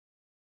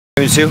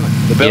Into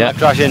the building I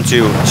crash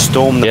into,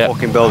 storm the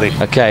fucking building.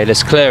 Okay,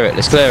 let's clear it.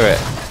 Let's clear it.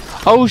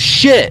 Oh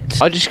shit!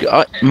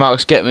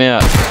 Mark's get me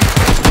up.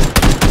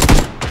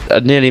 I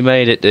nearly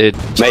made it, dude.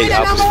 Mate,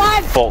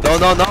 fuck.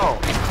 No.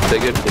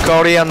 Take it.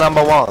 Korea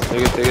number one.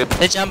 Take it.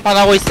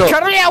 대장판하고 있어.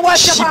 Korea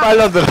watch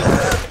씨발놈들.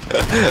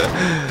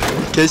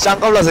 개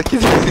쌍꺼풀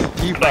새끼들.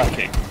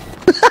 이발.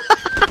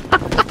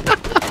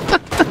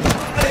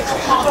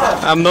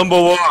 I'm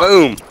number one.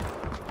 Boom.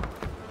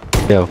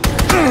 Yo,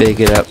 big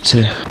it up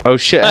to. Oh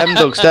shit!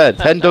 Hemdog's dead.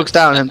 Hemdog's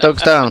down.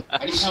 Hemdog's down.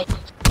 I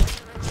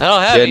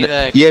don't have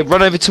anything. Yeah,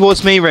 run over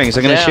towards me, Rings.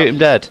 I'm gonna shoot him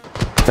dead.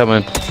 Come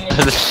on.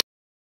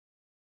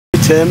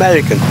 It's an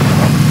American.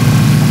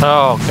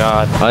 Oh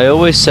god. I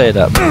always say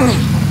that.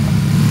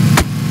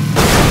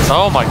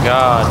 Oh my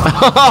god.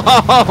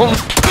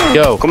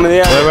 Yo, come in the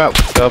air. We're up.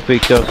 Copy.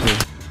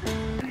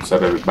 What's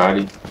up,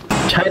 everybody?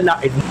 China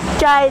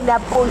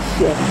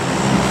bullshit.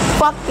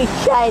 Fuck you,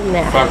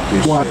 China. Fuck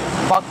this shit.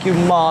 Fuck your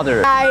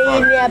mother.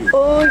 China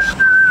bullshit.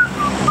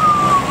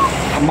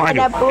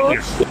 China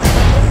bullshit.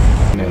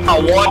 I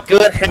want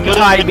good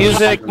Thai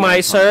music, my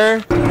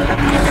sir.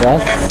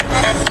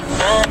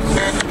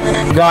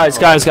 Guys.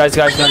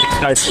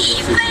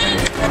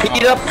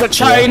 Beat up the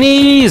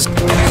Chinese!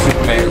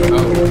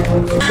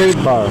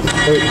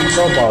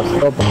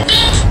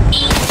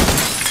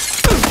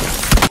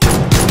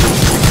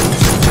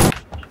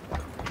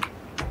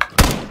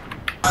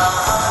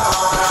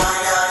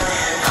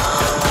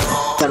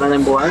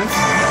 Number one?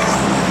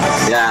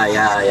 Yeah,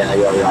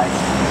 you're right.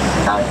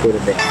 I put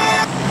it there.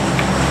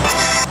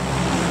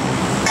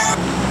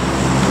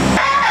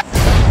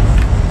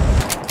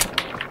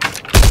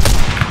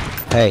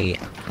 Hey.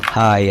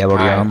 Hi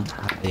everyone.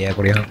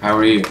 How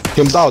are you?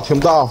 听不到。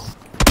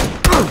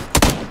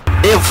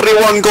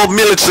 Everyone go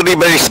military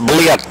base,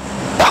 блядь.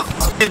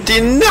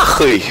 Иди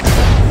нахуй.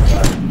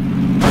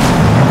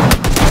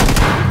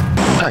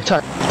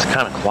 It's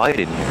kind of quiet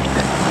in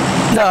here.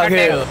 No,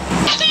 here.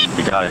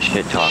 We got a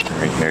shit talking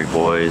right here,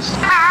 boys.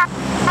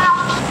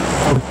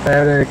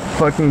 Pathetic.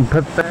 Fucking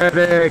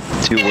pathetic.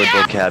 2-word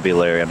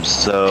vocabulary. I'm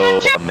so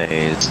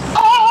amazed.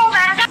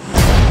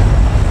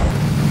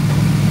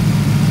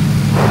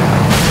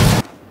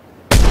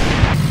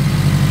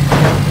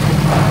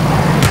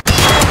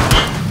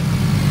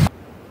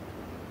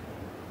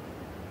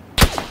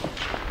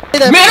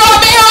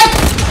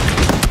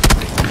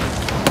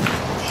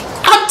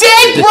 I'm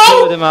dead, bro!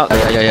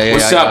 Yeah.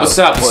 What's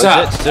up?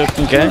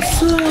 Okay.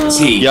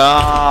 T.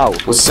 Yo.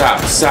 What's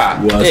up?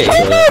 Hey.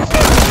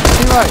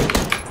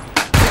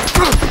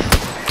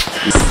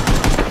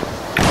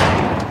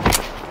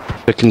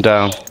 Looking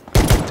down.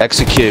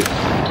 Execute.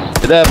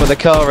 You're there by the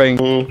car ring.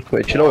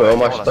 Většinou jo,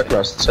 máš tak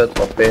na střed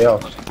mapy a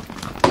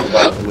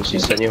musí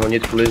se ani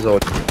honit kvůli zóně.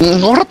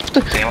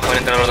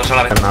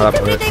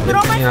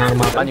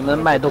 把你们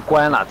的麦都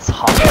关了，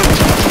操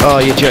Oh,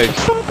 you joke.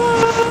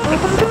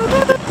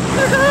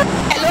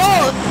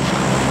 Hello,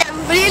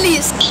 I'm really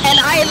and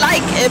I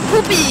like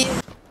poopy.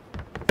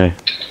 Okay.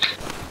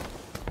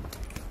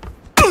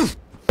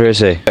 Where is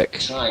he?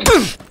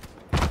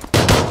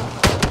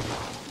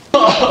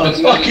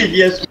 Fucking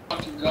yes.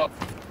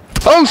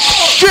 Oh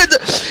shit!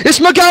 It's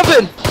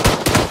McGavin!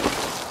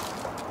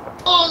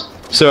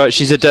 It's alright,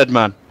 she's a dead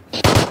man.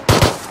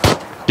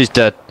 She's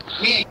dead.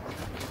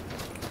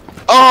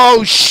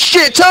 Oh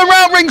shit! Turn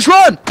around, Rings,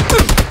 run!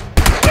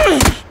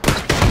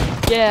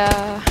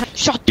 Yeah.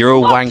 Shut You're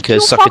all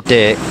wankers, suck a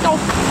dick.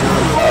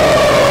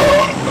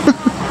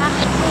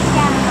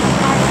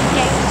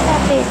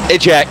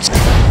 Eject.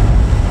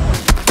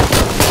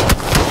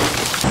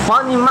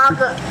 往你妈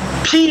个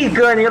屁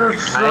哥，你都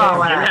吃了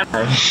喂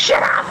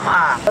 ！Shut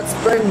up! Let's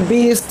bring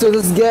beast to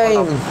this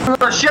game.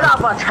 Shut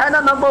up!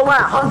 China number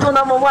one, Hangzhou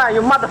number one,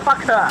 you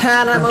motherfucker!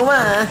 China number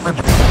one.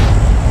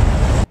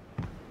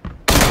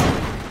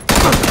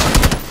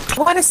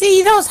 I want to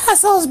see those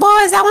hustles,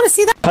 boys. I want to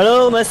see that.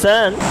 Hello, my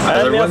son.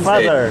 I'm your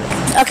father.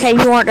 Okay,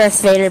 you want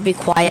Darth Vader? Be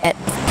quiet.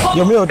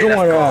 有没有中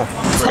国人？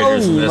操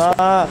你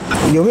妈！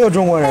有没有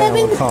中国人？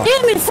我靠！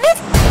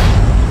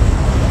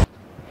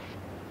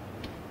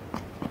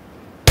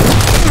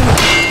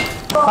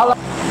 Halo,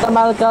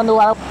 teman-teman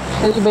dua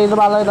ini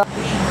balik dah.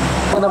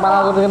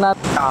 Teman-teman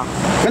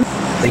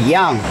The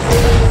young.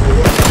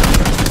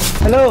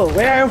 Hello,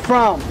 where are you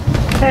from?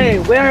 Hey,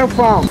 where are you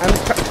from?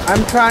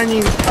 I'm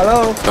Chinese.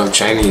 Hello. Oh,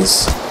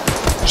 Chinese.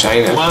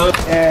 China.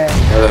 Yeah.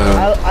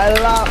 Hello.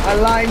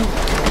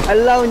 I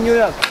love New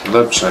York.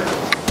 Love China.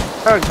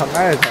 二层。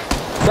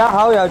加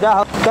好友，一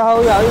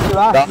起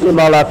玩。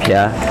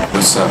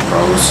 What's up,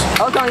 bros?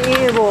 好穿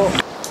衣服。